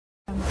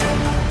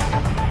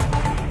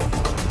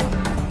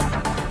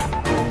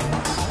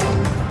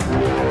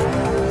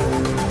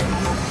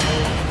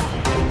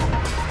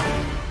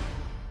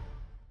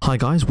Hi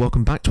guys,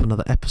 welcome back to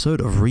another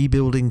episode of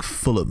Rebuilding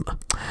Fulham.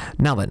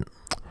 Now then,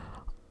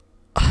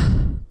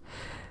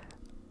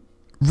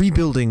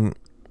 rebuilding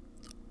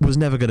was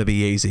never going to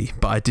be easy,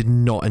 but I did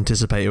not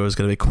anticipate it was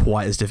going to be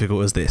quite as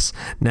difficult as this.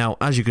 Now,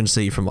 as you can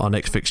see from our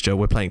next fixture,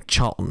 we're playing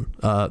Charlton.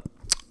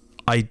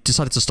 I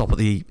decided to stop at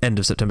the end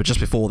of September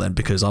just before then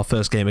because our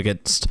first game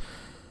against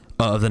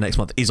of the next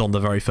month is on the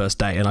very first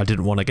day, and I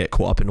didn't want to get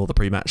caught up in all the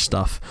pre-match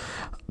stuff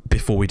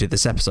before we did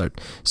this episode.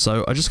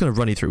 So I'm just going to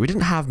run you through. We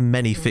didn't have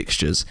many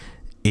fixtures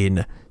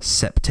in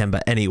September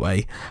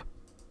anyway,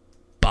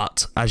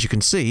 but as you can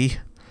see,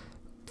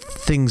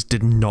 things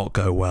did not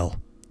go well.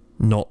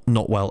 Not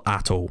well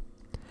at all.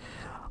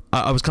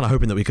 I was kind of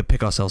hoping that we could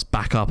pick ourselves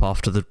back up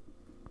after the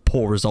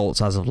poor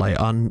results as of late,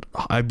 and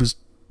I was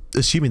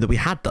assuming that we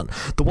had done.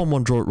 The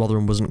 1-1 draw at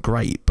Rotherham wasn't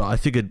great, but I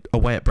figured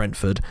away at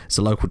Brentford, it's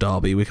a local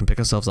derby, we can pick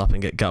ourselves up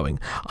and get going.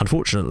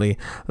 Unfortunately,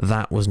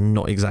 that was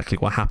not exactly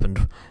what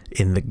happened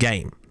in the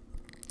game.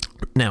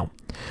 Now,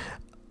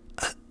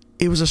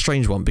 it was a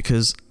strange one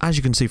because, as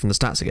you can see from the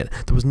stats again,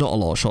 there was not a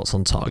lot of shots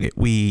on target.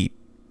 We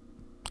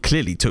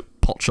clearly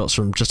took pot shots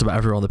from just about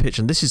everywhere on the pitch,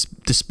 and this is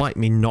despite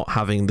me not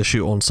having the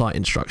shoot on sight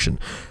instruction.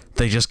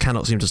 They just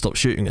cannot seem to stop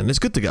shooting, and it's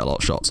good to get a lot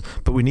of shots,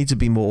 but we need to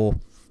be more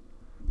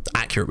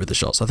accurate with the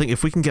shots. I think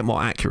if we can get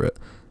more accurate,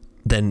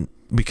 then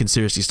we can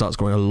seriously start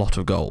scoring a lot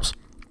of goals.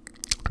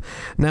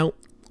 Now,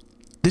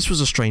 this was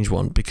a strange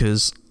one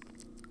because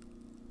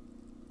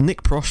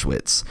Nick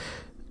Proschwitz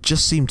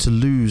just seemed to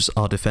lose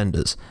our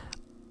defenders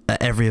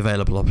at every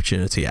available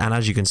opportunity, and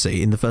as you can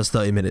see, in the first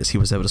 30 minutes he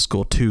was able to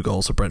score 2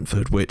 goals for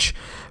Brentford, which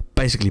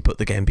basically put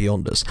the game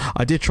beyond us.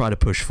 I did try to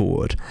push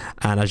forward,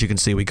 and as you can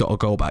see, we got a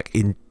goal back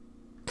in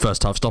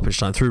first half stoppage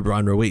time through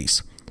Brian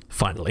Ruiz,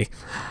 finally.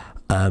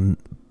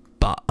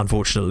 But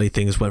unfortunately,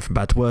 things went from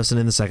bad to worse, and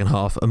in the second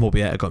half,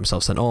 Morbietta got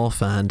himself sent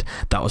off, and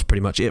that was pretty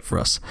much it for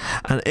us.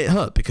 And it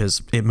hurt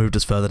because it moved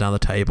us further down the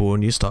table,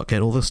 and you start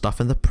getting all the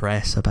stuff in the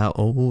press about,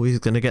 oh, he's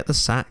going to get the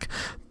sack.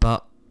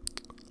 But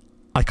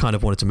I kind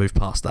of wanted to move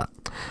past that.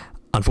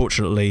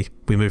 Unfortunately,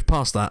 we moved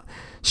past that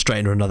straight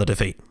into another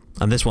defeat.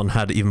 And this one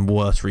had even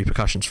worse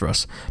repercussions for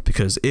us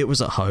because it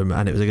was at home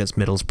and it was against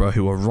Middlesbrough,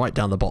 who were right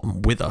down the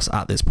bottom with us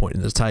at this point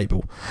in the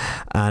table.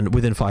 And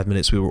within 5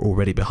 minutes, we were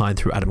already behind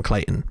through Adam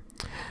Clayton,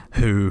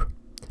 who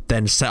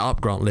then set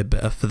up Grant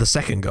Lidbetter for the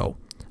second goal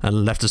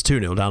and left us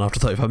 2-0 down after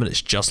 35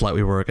 minutes, just like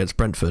we were against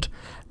Brentford.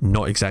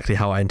 Not exactly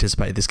how I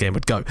anticipated this game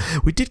would go.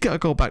 We did get a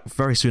goal back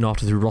very soon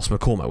after through Ross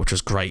McCormack, which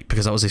was great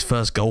because that was his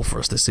first goal for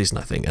us this season,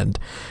 I think, and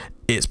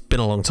it's been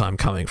a long time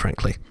coming,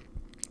 frankly.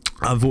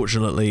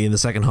 Unfortunately, in the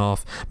second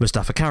half,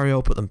 Mustafa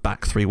Carriol put them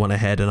back 3-1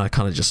 ahead, and I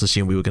kind of just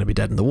assumed we were going to be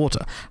dead in the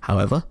water.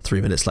 However, 3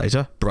 minutes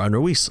later, Brian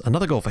Ruiz,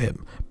 another goal for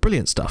him.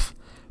 Brilliant stuff.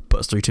 Put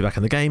us 3-2 back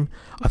in the game.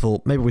 I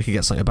thought maybe we could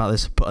get something about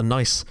this, put a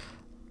nice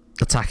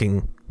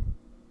attacking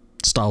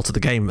style to the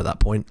game at that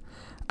point,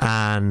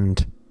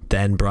 and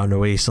then Brian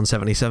Ruiz on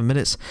 77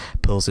 minutes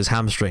pulls his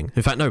hamstring.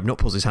 In fact, no, not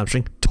pulls his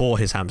hamstring, tore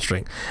his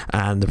hamstring,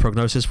 and the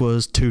prognosis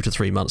was 2 to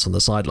 3 months on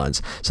the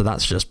sidelines. So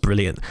that's just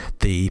brilliant.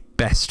 The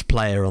best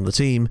player on the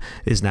team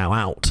is now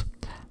out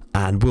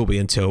and will be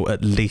until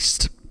at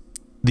least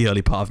the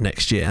early part of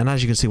next year. And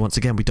as you can see, once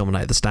again, we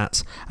dominated the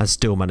stats and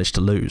still managed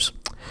to lose.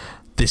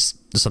 This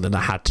is something that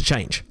had to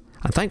change,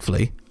 and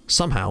thankfully,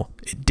 somehow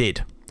it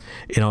did.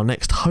 In our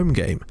next home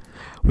game,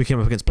 we came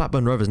up against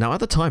Blackburn Rovers. Now, at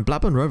the time,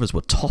 Blackburn Rovers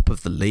were top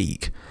of the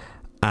league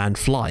and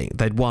flying.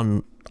 They'd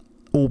won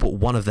all but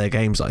one of their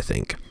games, I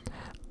think.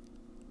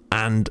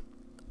 And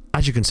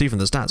as you can see from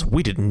the stats,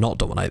 we did not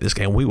dominate this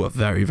game. We were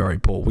very, very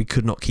poor. We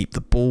could not keep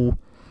the ball.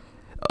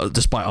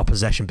 Despite our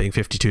possession being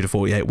 52 to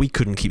 48, we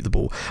couldn't keep the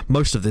ball.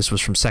 Most of this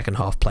was from second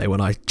half play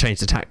when I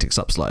changed the tactics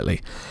up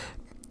slightly.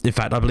 In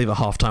fact, I believe at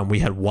half time we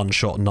had 1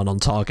 shot, none on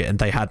target, and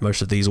they had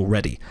most of these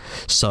already.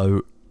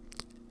 So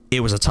it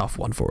was a tough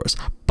one for us.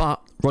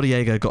 But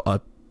Rodiego got a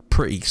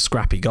pretty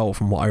scrappy goal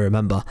from what I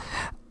remember,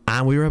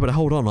 and we were able to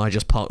hold on. I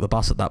just parked the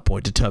bus at that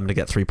point, determined to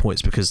get 3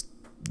 points because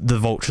the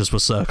vultures were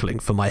circling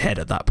for my head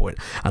at that point,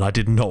 and I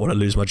did not want to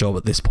lose my job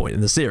at this point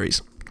in the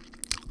series.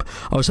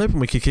 I was hoping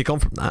we could kick on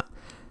from that.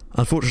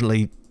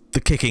 Unfortunately, the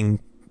kicking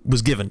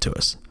was given to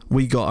us.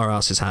 We got our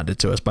asses handed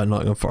to us by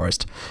Nottingham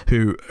Forest,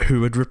 who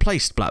had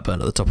replaced Blackburn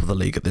at the top of the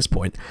league at this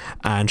point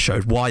and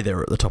showed why they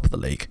were at the top of the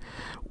league.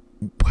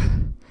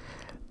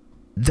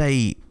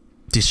 They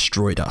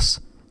destroyed us.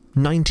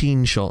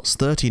 19 shots,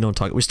 13 on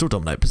target. We still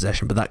dominate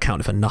possession, but that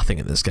counted for nothing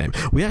in this game.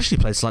 We actually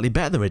played slightly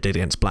better than we did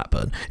against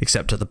Blackburn,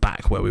 except at the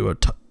back where we were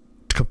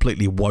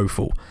completely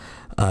woeful.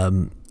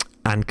 And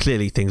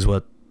clearly things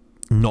were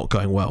not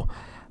going well.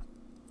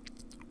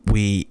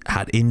 We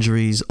had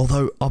injuries,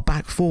 although our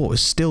back four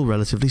was still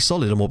relatively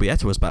solid, and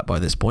Morbietta was back by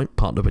this point,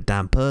 partnered with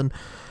Dan Pern,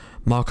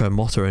 Marco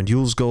Motta and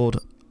Julesgaard.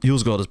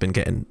 Julesgaard has been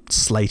getting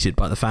slated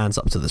by the fans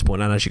up to this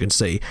point, and as you can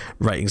see,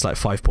 ratings like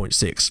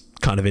 5.6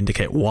 kind of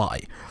indicate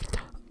why.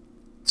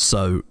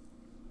 So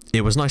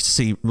it was nice to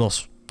see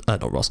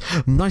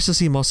nice to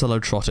see Marcelo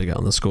Trotter get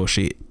on the score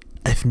sheet,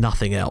 if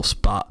nothing else,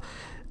 but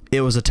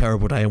it was a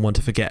terrible day and one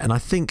to forget. And I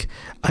think,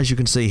 as you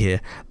can see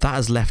here, that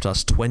has left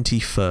us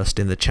 21st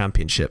in the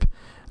Championship.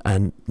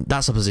 and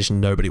that's a position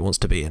nobody wants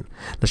to be in.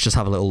 Let's just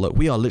have a little look.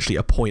 We are literally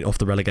a point off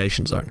the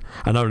relegation zone,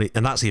 and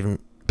that's even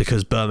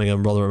because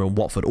Birmingham, Rotherham and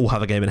Watford all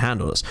have a game in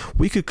hand on us.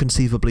 We could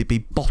conceivably be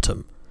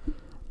bottom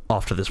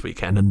after this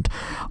weekend, and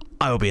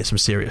I will be in some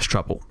serious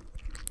trouble.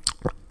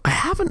 I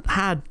haven't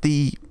had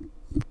the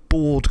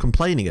board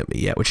complaining at me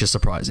yet, which is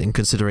surprising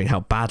considering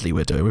how badly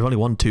we're doing. We've only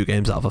won 2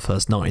 games out of our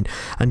first 9,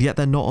 and yet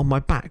they're not on my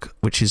back,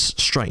 which is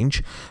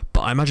strange,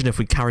 but I imagine if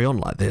we carry on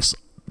like this,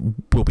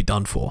 we'll be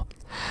done for.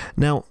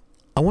 Now,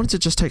 I wanted to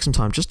just take some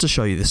time just to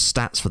show you the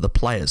stats for the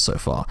players so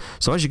far.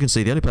 So as you can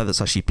see, the only player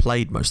that's actually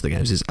played most of the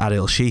games is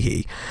Adil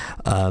Sheehy.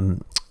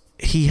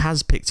 He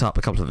has picked up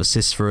a couple of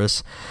assists for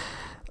us,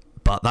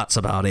 but that's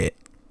about it.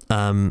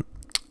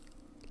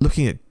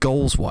 Looking at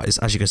goals-wise,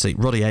 as you can see,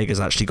 Rodiega's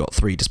actually got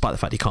 3, despite the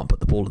fact he can't put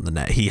the ball in the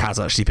net. He has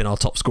actually been our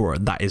top scorer,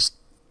 and that is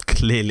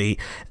clearly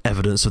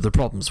evidence of the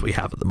problems we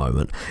have at the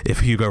moment. If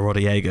Hugo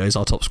Rodiega is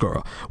our top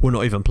scorer, we're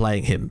not even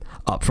playing him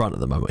up front at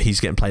the moment. He's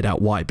getting played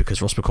out wide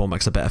because Ross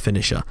McCormack's a better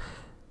finisher.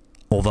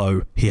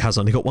 Although he has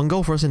only got 1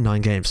 goal for us in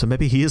 9 games, so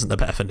maybe he isn't a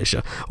better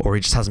finisher, or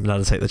he just hasn't been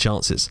able to take the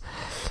chances.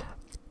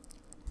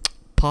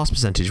 Pass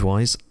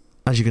percentage-wise,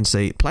 as you can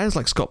see, players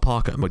like Scott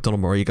Parker and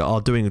McDonald Moriga are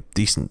doing a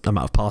decent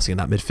amount of passing in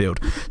that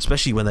midfield,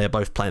 especially when they are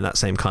both playing that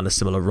same kind of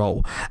similar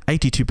role.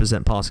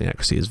 82% passing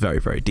accuracy is very,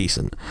 very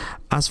decent.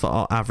 As for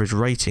our average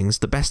ratings,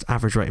 the best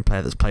average rating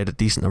player that's played a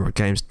decent number of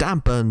games, Dan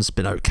Burn's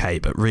been okay,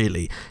 but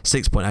really,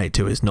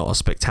 6.82 is not a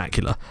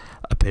spectacular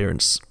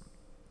appearance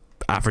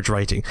average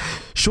rating.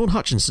 Sean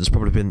Hutchinson's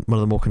probably been one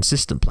of the more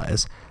consistent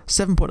players.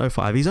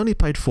 7.05, he's only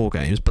played 4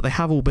 games, but they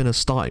have all been as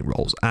starting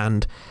roles,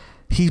 and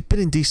he's been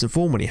in decent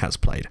form when he has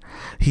played.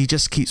 He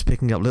just keeps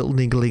picking up little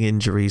niggling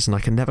injuries, and I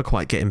can never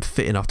quite get him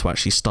fit enough to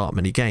actually start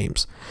many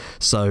games.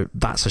 So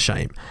that's a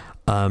shame.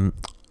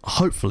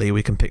 Hopefully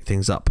we can pick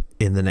things up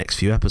in the next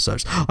few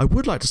episodes. I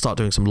would like to start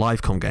doing some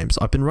live com games.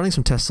 I've been running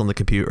some tests on the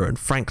computer, and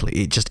frankly,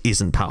 it just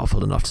isn't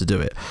powerful enough to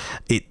do it.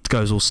 It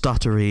goes all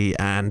stuttery,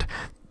 and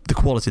the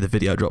quality of the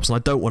video drops, and I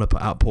don't want to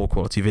put out poor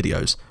quality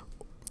videos.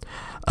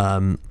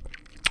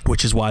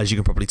 Which is why, as you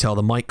can probably tell,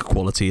 the mic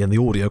quality and the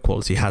audio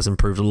quality has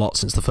improved a lot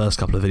since the first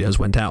couple of videos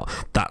went out.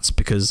 That's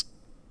because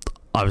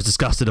I was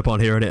disgusted upon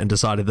hearing it and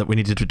decided that we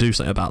needed to do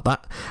something about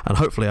that, and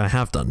hopefully I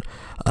have done,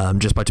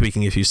 just by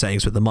tweaking a few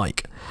settings with the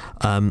mic.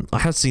 I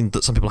have seen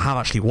that some people have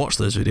actually watched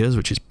those videos,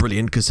 which is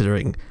brilliant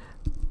considering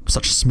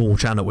such a small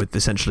channel with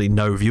essentially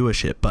no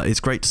viewership, but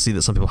it's great to see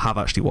that some people have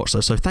actually watched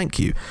those, so thank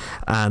you,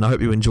 and I hope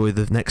you enjoy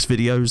the next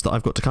videos that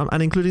I've got to come,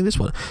 and including this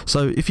one.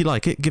 So if you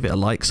like it, give it a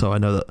like so I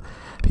know that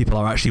people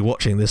are actually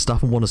watching this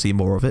stuff and want to see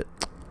more of it.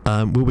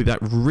 We'll be back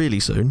really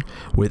soon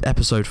with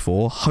episode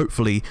 4.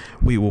 Hopefully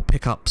we will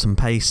pick up some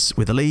pace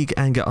with the league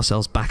and get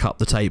ourselves back up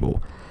the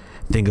table.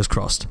 Fingers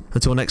crossed.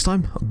 Until next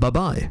time, bye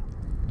bye.